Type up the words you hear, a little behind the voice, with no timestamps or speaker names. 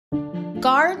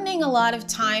Gardening a lot of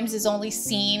times is only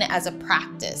seen as a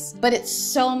practice, but it's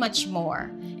so much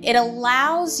more. It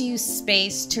allows you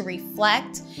space to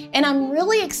reflect, and I'm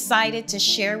really excited to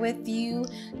share with you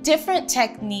different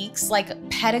techniques like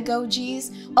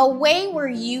pedagogies, a way where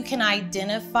you can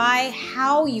identify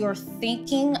how you're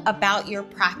thinking about your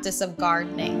practice of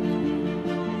gardening.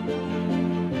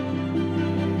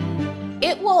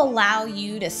 It will allow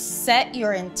you to set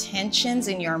your intentions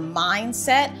and your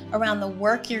mindset around the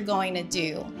work you're going to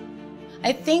do.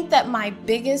 I think that my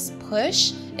biggest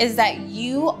push is that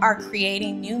you are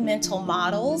creating new mental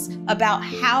models about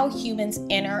how humans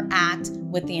interact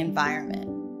with the environment.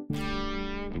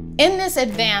 In this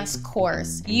advanced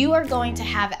course, you are going to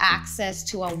have access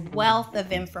to a wealth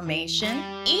of information.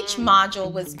 Each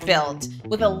module was built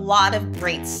with a lot of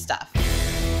great stuff.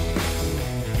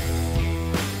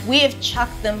 We have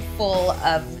chucked them full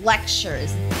of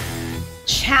lectures,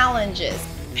 challenges,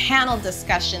 panel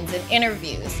discussions, and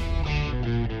interviews,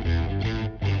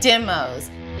 demos.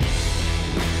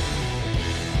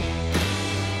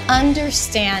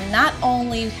 Understand not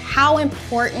only how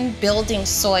important building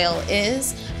soil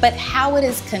is, but how it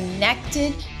is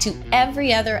connected to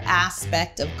every other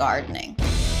aspect of gardening.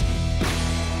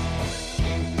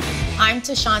 I'm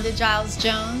Tashanda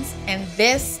Giles-Jones, and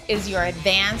this is your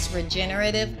Advanced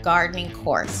Regenerative Gardening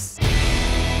course.